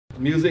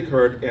music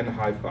heard in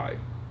HiFi.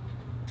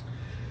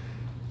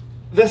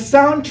 The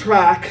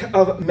soundtrack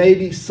of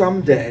Maybe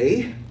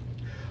Someday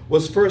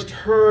was first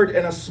heard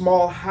in a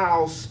small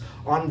house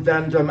on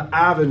Vendome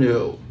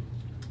Avenue.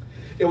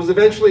 It was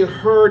eventually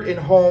heard in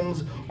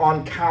homes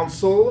on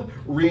Council,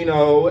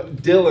 Reno,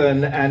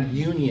 Dillon, and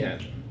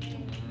Union.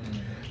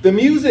 The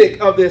music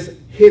of this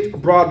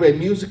hit Broadway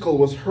musical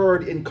was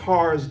heard in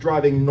cars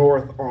driving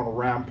north on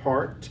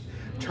Rampart,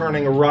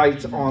 turning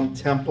right on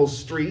Temple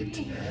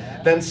Street,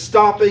 then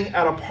stopping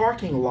at a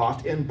parking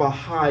lot in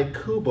Bahay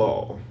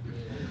Kubo,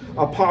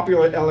 a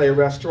popular LA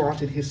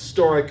restaurant in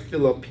historic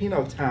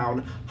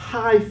Filipinotown,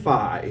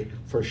 HiFi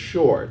for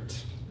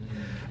short.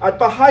 At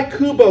Bahay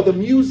Kubo, the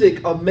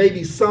music of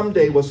Maybe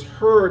Someday was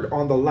heard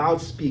on the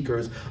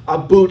loudspeakers. A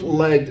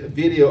bootlegged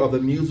video of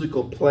the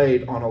musical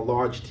played on a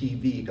large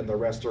TV in the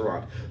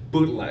restaurant.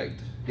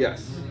 Bootlegged,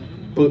 yes,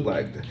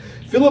 bootlegged.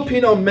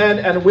 Filipino men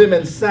and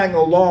women sang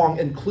along,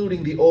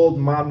 including the old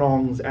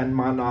manongs and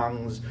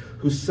manangs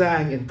who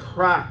sang in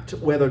cracked,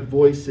 weathered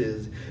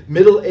voices.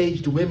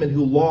 Middle-aged women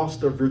who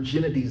lost their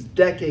virginities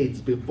decades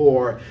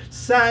before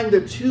sang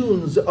the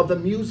tunes of the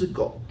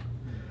musical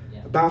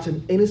about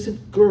an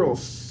innocent girl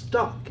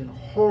stuck in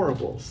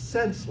horrible,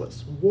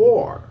 senseless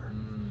war.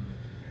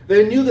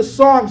 They knew the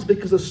songs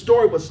because the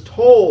story was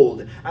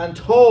told and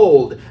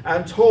told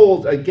and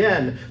told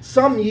again.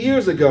 Some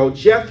years ago,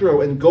 Jethro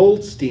and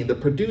Goldstein, the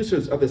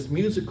producers of this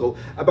musical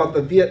about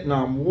the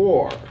Vietnam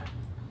War,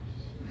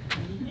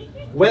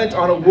 went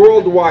on a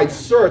worldwide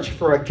search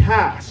for a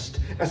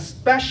cast,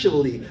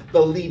 especially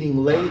the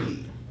leading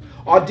lady.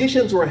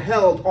 Auditions were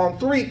held on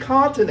 3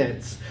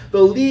 continents.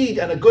 The lead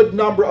and a good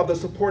number of the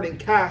supporting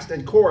cast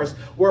and chorus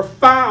were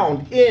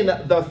found in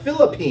the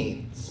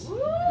Philippines.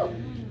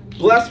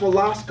 Bless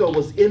Velasco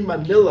was in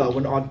Manila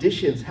when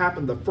auditions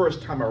happened the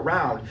first time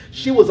around.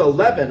 She was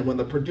 11 when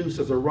the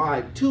producers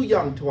arrived, too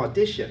young to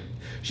audition.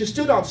 She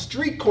stood on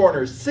street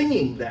corners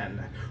singing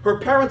then. Her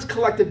parents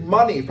collected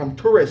money from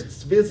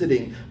tourists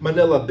visiting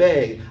Manila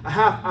Bay. A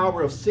half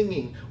hour of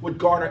singing would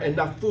garner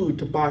enough food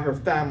to buy her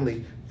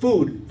family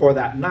food for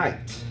that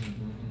night.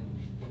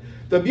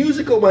 The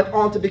musical went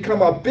on to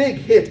become a big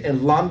hit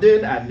in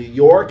London and New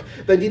York.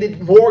 They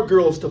needed more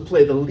girls to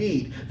play the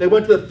lead. They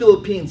went to the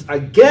Philippines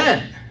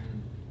again.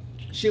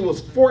 She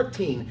was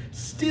 14,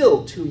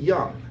 still too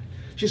young.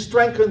 She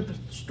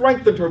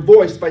strengthened her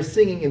voice by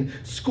singing in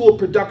school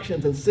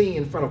productions and singing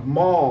in front of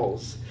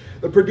malls.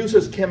 The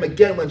producers came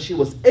again when she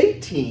was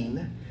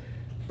 18,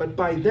 but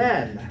by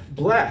then,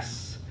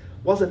 Bless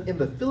wasn't in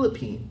the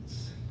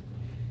Philippines.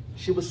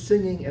 She was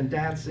singing and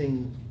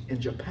dancing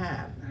in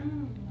Japan.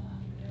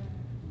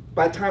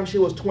 By the time she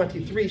was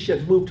 23, she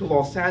had moved to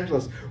Los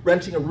Angeles,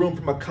 renting a room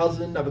from a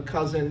cousin of a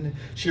cousin.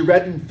 She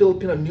read in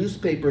Filipino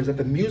newspapers that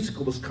the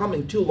musical was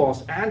coming to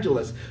Los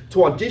Angeles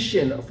to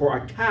audition for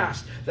a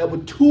cast that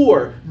would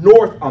tour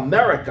North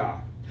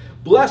America.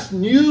 Bless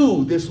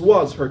knew this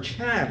was her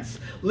chance.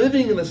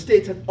 Living in the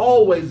States had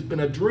always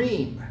been a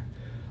dream.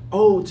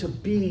 Oh, to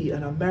be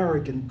an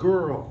American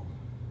girl.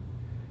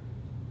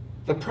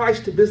 The price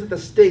to visit the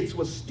States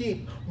was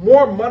steep,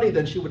 more money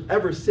than she would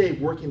ever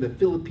save working in the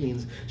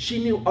Philippines.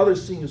 She knew other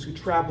singers who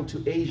traveled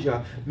to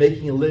Asia,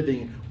 making a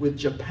living with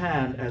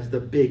Japan as the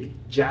big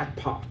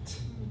jackpot.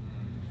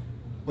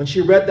 When she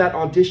read that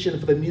audition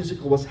for the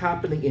musical was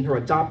happening in her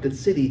adopted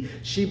city,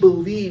 she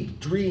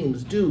believed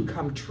dreams do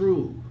come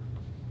true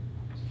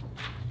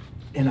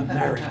in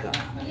America.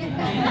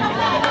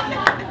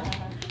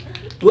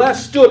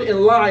 Bless stood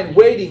in line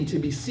waiting to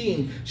be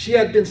seen. She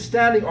had been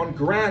standing on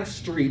Grand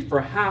Street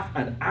for half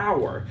an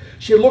hour.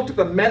 She looked at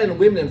the men and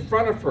women in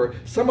front of her,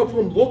 some of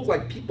whom looked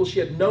like people she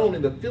had known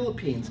in the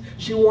Philippines.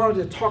 She wanted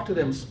to talk to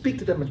them, speak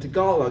to them in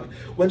Tagalog.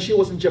 When she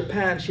was in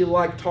Japan, she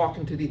liked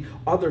talking to the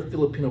other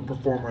Filipino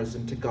performers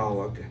in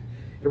Tagalog.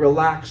 It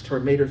relaxed her,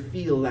 made her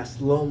feel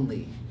less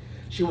lonely.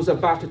 She was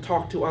about to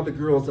talk to other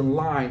girls in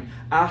line,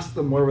 ask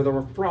them where they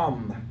were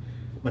from.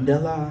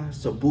 Manila,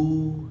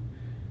 Cebu.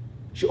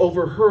 She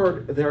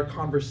overheard their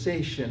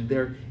conversation.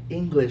 Their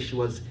English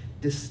was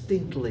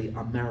distinctly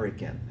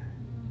American.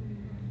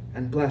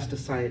 And Bless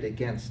decided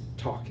against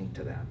talking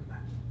to them.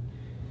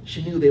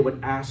 She knew they would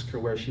ask her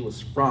where she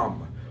was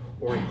from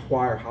or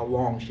inquire how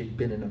long she'd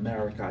been in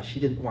America. She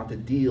didn't want to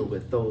deal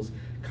with those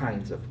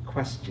kinds of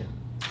questions.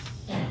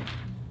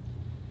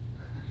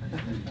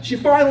 She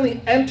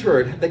finally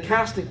entered the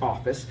casting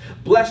office.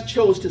 Bless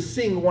chose to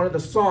sing one of the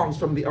songs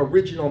from the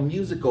original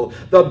musical,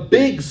 the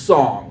big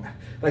song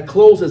that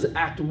closes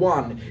Act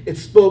 1. It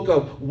spoke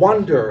of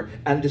wonder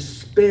and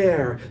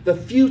despair, the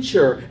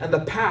future and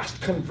the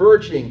past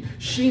converging.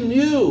 She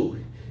knew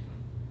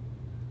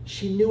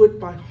it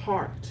by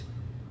heart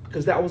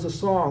because that was a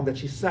song that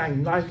she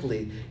sang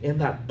nightly in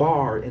that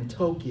bar in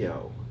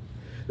Tokyo.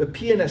 The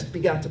pianist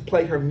began to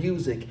play her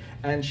music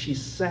and she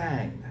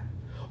sang.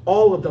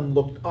 All of them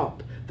looked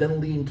up,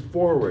 then leaned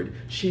forward.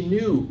 She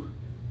knew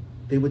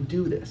they would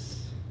do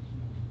this,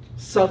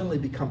 suddenly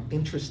become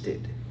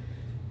interested.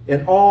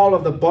 In all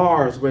of the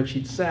bars where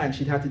she'd sang,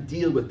 she'd have to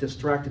deal with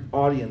distracted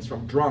audience,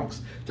 from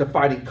drunks to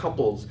fighting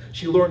couples.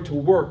 She learned to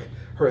work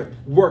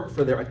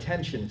for their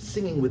attention,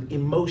 singing with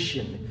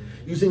emotion,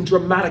 using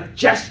dramatic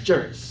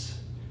gestures,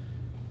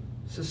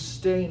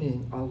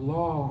 sustaining a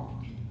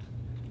long,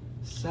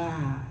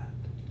 sad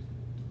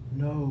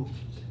note.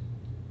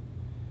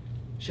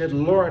 She had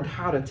learned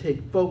how to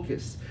take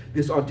focus.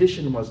 This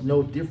audition was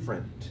no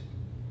different.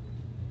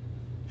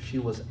 She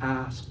was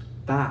asked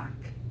back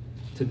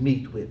to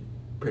meet with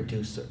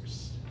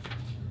producers.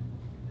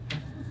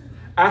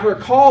 At her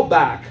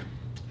callback,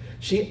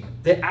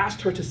 they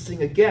asked her to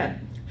sing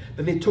again.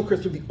 Then they took her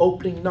through the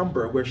opening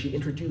number where she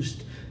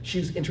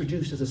was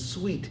introduced as a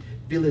sweet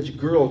village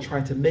girl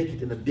trying to make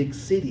it in the big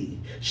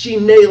city. She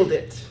nailed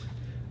it.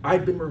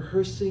 I'd been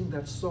rehearsing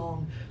that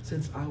song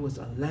since I was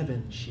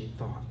 11, she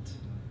thought.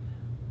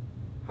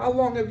 How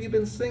long have you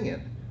been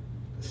singing?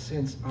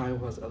 Since I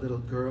was a little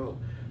girl.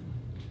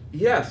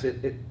 Yes,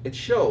 it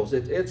shows.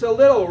 It's a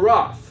little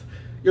rough.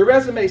 Your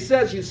resume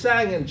says you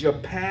sang in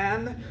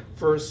Japan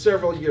for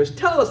several years.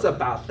 Tell us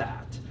about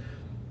that.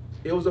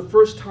 It was the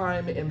first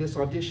time in this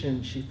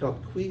audition she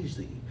felt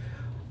queasy.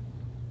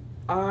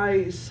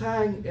 I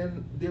sang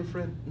in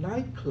different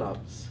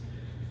nightclubs.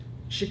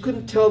 She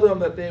couldn't tell them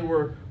that they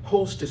were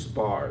hostess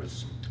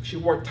bars. She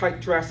wore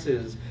tight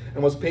dresses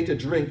and was paid to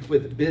drink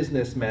with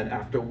businessmen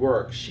after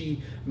work.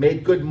 She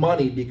made good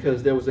money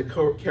because there was a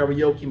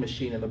karaoke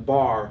machine in the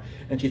bar,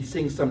 and she'd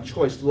sing some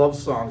choice love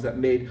songs that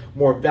made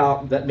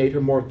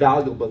her more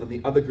valuable than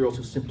the other girls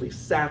who simply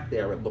sat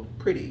there and looked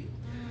pretty.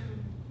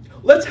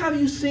 Let's have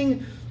you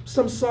sing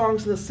some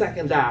songs in the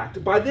second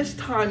act. By this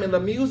time in the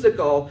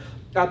musical,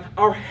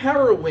 our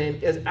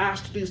heroine is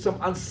asked to do some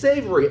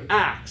unsavory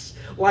acts,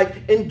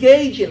 like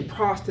engage in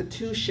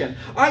prostitution.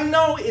 I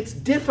know it's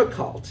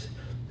difficult,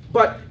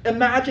 but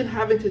imagine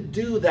having to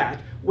do that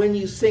when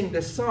you sing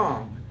this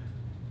song.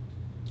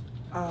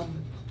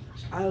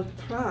 I'll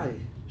try,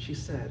 she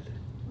said.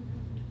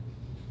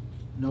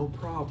 No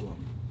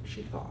problem,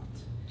 she thought.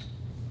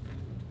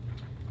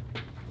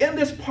 In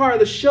this part of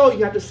the show,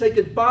 you have to say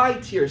goodbye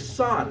to your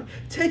son.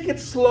 Take it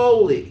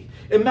slowly.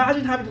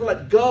 Imagine having to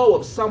let go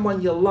of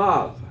someone you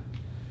love.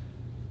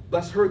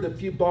 Les heard the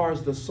few bars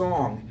of the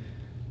song,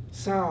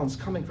 sounds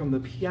coming from the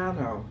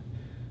piano.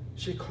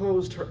 She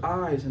closed her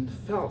eyes and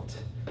felt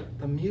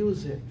the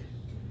music.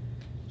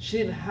 She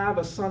didn't have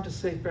a son to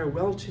say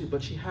farewell to,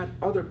 but she had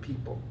other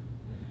people.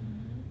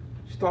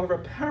 She thought of her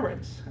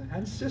parents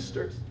and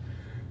sisters,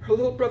 her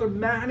little brother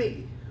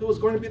Manny, who was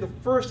going to be the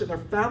first in her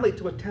family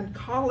to attend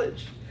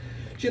college.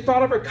 She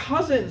thought of her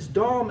cousins,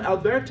 Dom,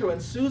 Alberto,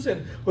 and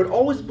Susan, who had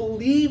always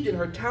believed in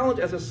her talent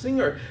as a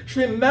singer.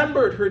 She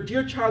remembered her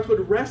dear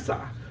childhood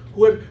Ressa,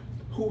 who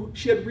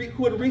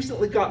had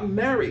recently gotten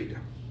married.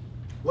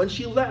 When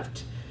she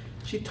left,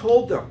 she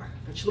told them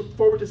that she looked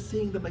forward to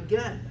seeing them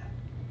again,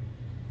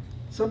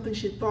 something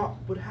she thought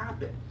would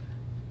happen.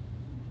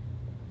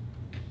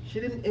 She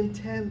didn't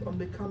intend on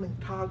becoming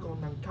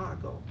Tago ng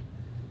Tago,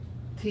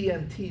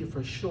 TNT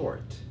for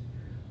short,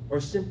 or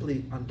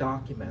simply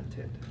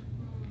undocumented.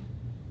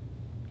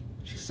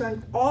 She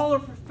sang all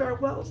of her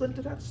farewells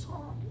into that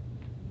song.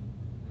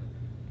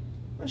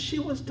 When she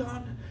was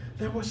done,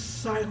 there was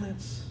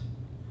silence.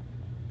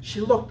 She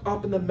looked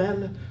up and the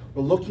men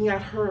were looking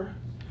at her.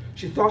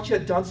 She thought she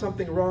had done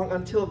something wrong.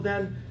 Until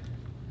then,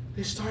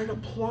 they started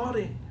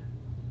applauding.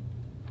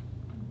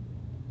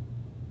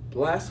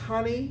 Bless,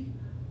 honey,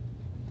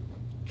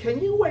 can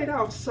you wait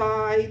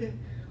outside?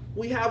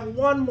 We have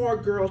one more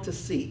girl to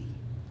see.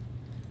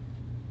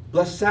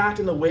 Bless sat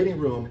in the waiting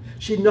room.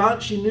 She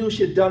knew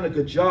she had done a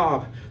good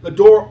job. The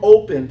door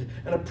opened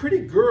and a pretty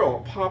girl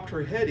popped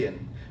her head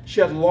in.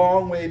 She had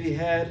long wavy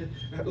hair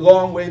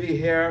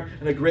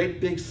and a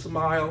great big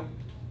smile.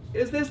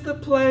 Is this the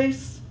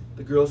place?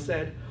 The girl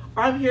said.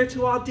 I'm here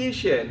to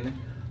audition.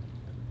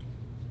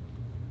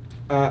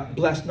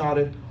 Bless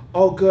nodded.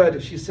 Oh,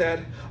 good, she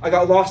said. I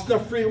got lost in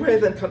the freeway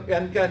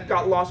and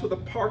got lost with the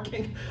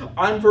parking.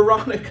 I'm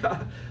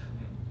Veronica.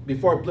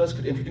 Before Bliss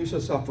could introduce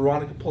herself,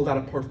 Veronica pulled out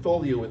a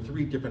portfolio with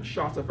 3 different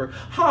shots of her.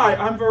 Hi,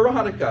 I'm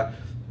Veronica.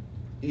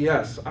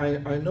 Yes,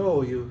 I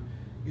know, you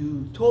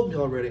told me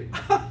already.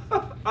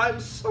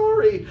 I'm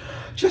sorry,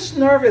 just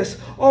nervous,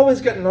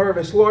 always get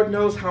nervous. Lord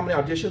knows how many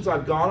auditions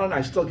I've gone on,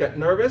 I still get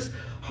nervous.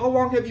 How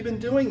long have you been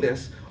doing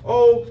this?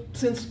 Oh,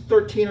 since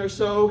 13 or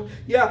so.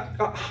 Yeah,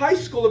 high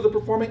school of the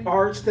performing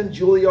arts, then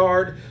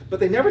Juilliard, but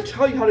they never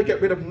tell you how to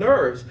get rid of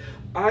nerves.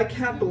 I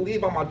can't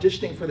believe I'm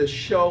auditioning for this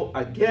show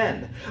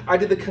again. I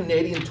did the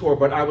Canadian tour,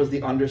 but I was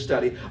the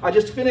understudy. I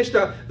just finished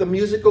the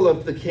musical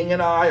of The King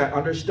and I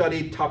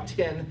understudied Top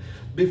 10.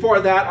 Before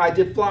that, I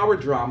did Flower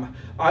Drum.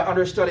 I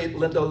understudied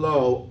Linda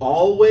Lowe.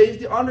 Always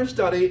the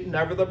understudy,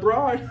 never the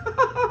bride.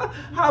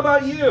 How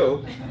about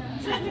you?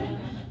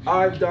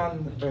 I've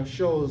done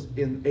shows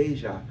in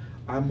Asia.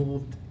 I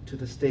moved to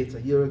the States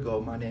a year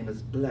ago. My name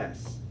is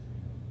Bless.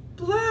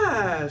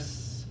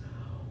 Bless!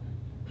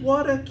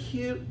 What a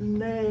cute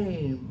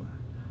name.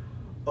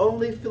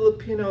 Only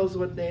Filipinos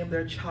would name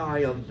their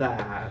child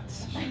that.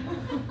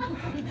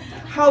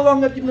 How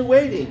long have you been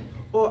waiting?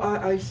 Oh,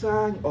 I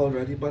sang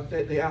already, but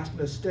they asked me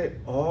to stay.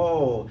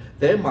 Oh,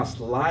 they must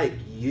like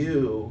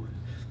you.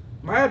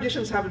 My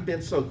auditions haven't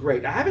been so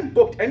great. I haven't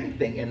booked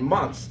anything in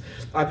months.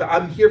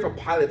 I'm here for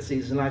pilot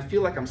season, and I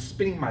feel like I'm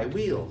spinning my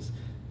wheels.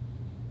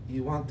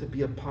 You want to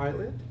be a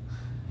pilot?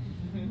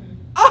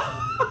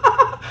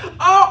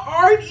 Oh,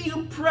 aren't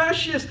you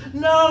precious?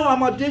 No, I'm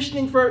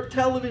auditioning for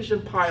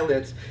television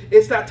pilots.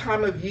 It's that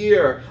time of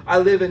year. I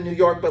live in New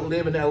York, but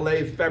live in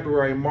LA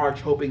February,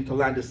 March, hoping to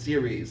land a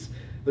series.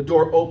 The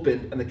door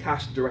opened, and the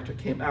casting director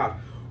came out.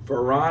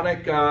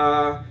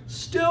 Veronica,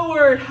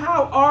 Stewart,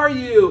 how are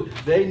you?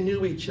 They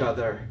knew each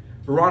other.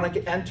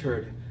 Veronica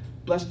entered.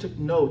 Bless took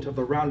note of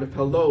the round of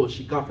hellos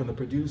she got from the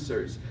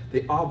producers.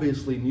 They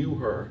obviously knew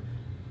her.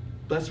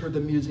 Bless heard the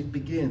music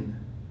begin.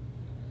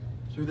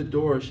 Through the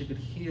door, she could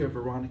hear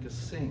Veronica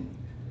sing.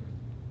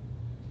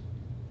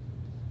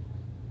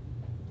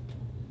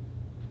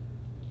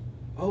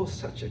 Oh,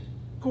 such a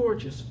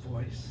gorgeous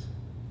voice.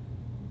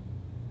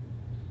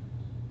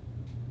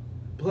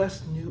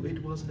 Bless knew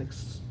it was an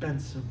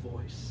expensive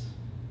voice.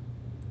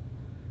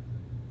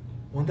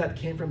 One that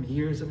came from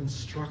years of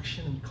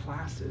instruction and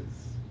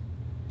classes.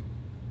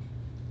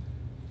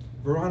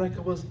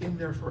 Veronica was in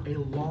there for a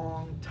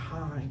long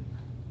time.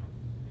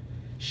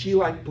 She,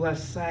 like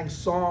Bless, sang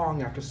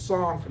song after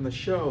song from the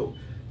show.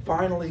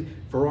 Finally,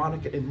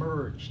 Veronica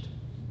emerged.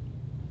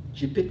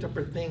 She picked up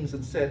her things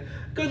and said,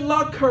 "Good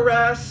luck,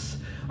 Caress.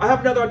 I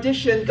have another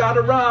audition,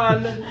 gotta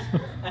run."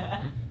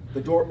 The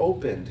door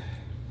opened,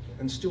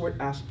 and Stewart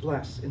asked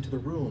Bless into the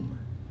room.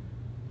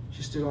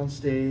 She stood on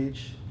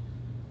stage,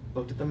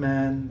 looked at the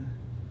men.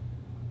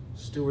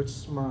 Stewart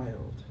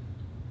smiled.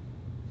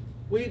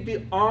 "We'd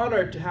be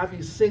honored to have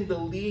you sing the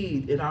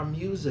lead in our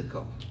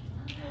musical."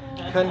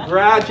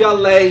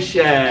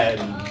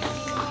 Congratulations.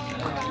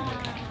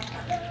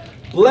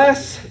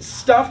 Bless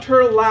stuffed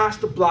her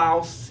last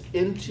blouse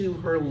into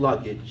her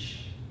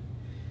luggage.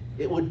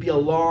 It would be a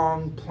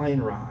long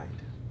plane ride.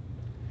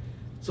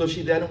 So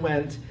she then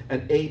went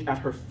and ate at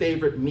her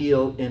favorite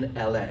meal in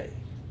LA.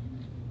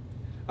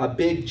 A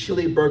big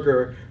chili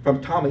burger from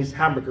Tommy's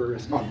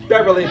Hamburgers on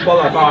Beverly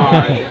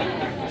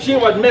Boulevard. She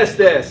would miss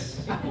this.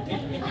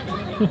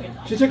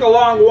 She took a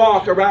long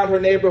walk around her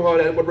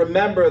neighborhood and would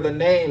remember the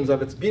names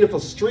of its beautiful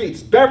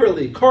streets: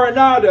 Beverly,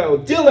 Coronado,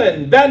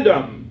 Dillon,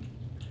 Vendome.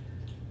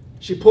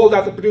 She pulled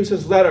out the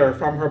producer's letter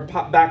from her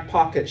back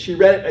pocket. She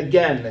read it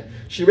again.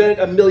 She read it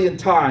 1,000,000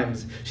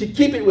 times. She'd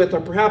keep it with her,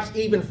 perhaps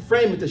even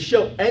frame it to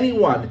show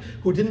anyone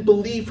who didn't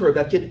believe her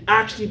that she'd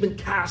actually been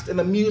cast in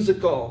the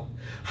musical.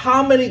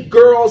 How many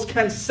girls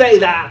can say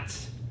that?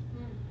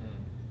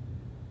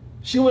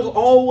 She would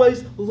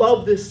always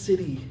love this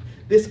city,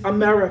 this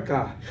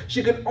America.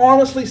 She could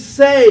honestly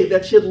say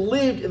that she had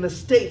lived in the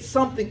States,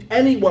 something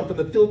anyone from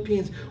the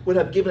Philippines would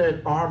have given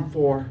an arm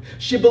for.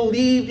 She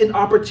believed in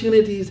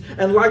opportunities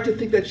and liked to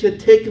think that she had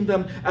taken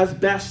them as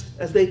best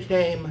as they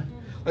came,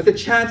 like the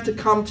chance to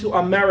come to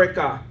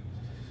America.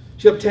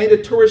 She obtained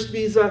a tourist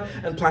visa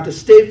and planned to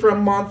stay for a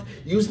month,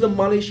 using the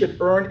money she had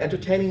earned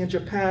entertaining in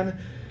Japan,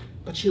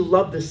 but she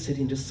loved this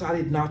city and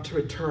decided not to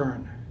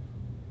return.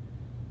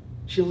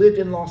 She lived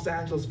in Los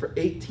Angeles for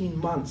 18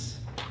 months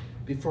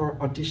before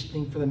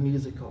auditioning for the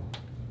musical.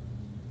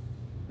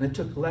 And it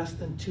took less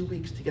than 2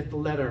 weeks to get the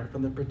letter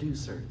from the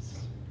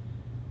producers.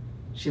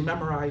 She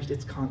memorized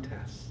its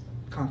contents.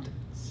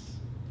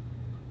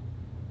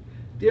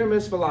 "Dear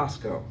Miss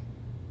Velasco,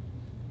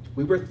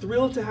 we were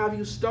thrilled to have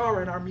you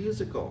star in our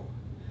musical.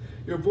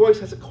 Your voice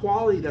has a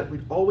quality that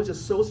we'd always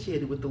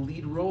associated with the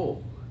lead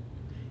role.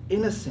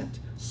 Innocent,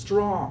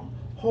 strong,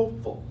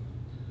 hopeful.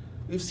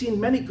 We've seen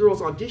many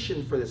girls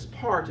audition for this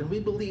part, and we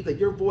believe that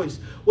your voice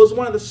was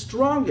one of the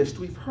strongest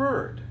we've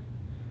heard.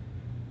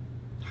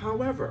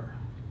 However,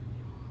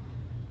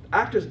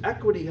 Actors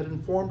Equity had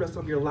informed us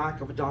of your lack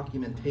of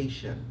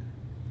documentation.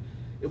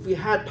 If we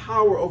had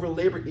power over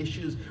labor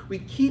issues,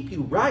 we'd keep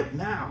you right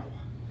now.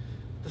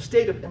 The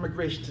state of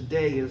immigration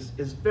today is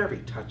very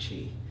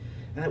touchy,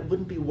 and it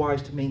wouldn't be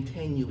wise to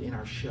maintain you in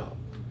our show.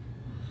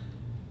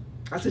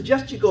 I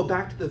suggest you go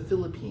back to the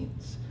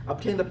Philippines,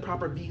 obtain the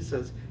proper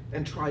visas,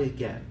 and try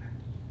again.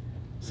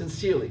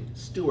 Sincerely,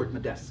 Stuart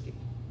Medeski."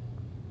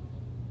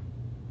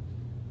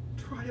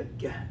 Try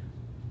again.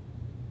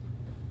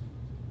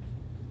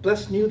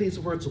 Bless knew these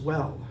words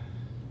well,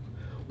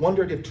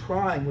 wondered if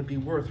trying would be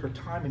worth her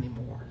time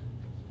anymore.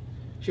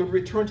 She would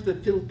return to the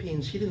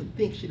Philippines. She didn't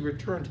think she'd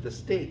return to the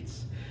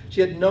States.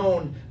 She had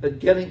known that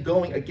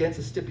going against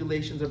the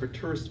stipulations of her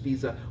tourist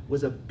visa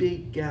was a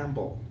big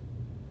gamble.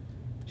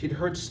 She'd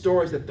heard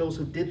stories that those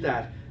who did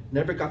that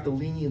never got the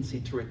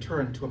leniency to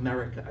return to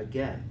America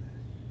again.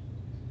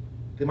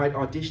 They might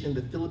audition in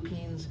the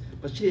Philippines,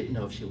 but she didn't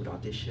know if she would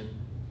audition.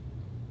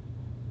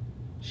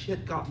 She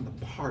had gotten the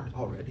part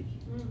already.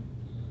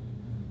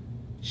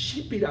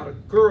 She beat out a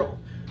girl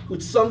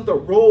who'd sung the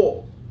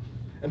role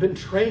and been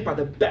trained by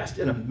the best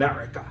in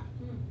America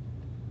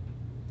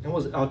and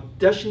was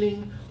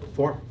auditioning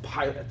for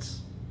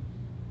pilots.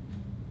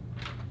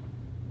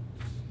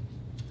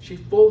 She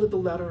folded the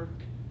letter,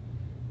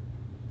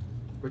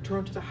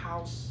 returned to the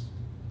house.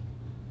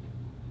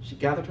 She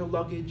gathered her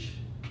luggage,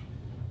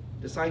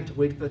 decided to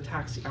wait for the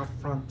taxi out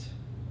front.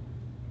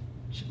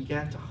 She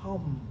began to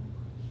hum.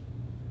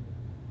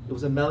 It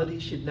was a melody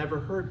she'd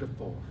never heard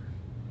before,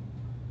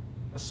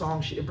 a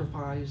song she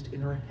improvised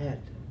in her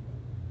head.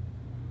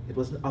 It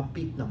was an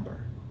upbeat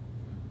number,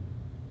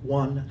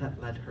 one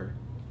that led her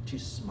to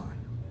smile.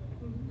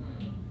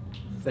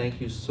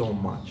 Thank you so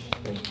much.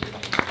 Thank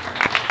you.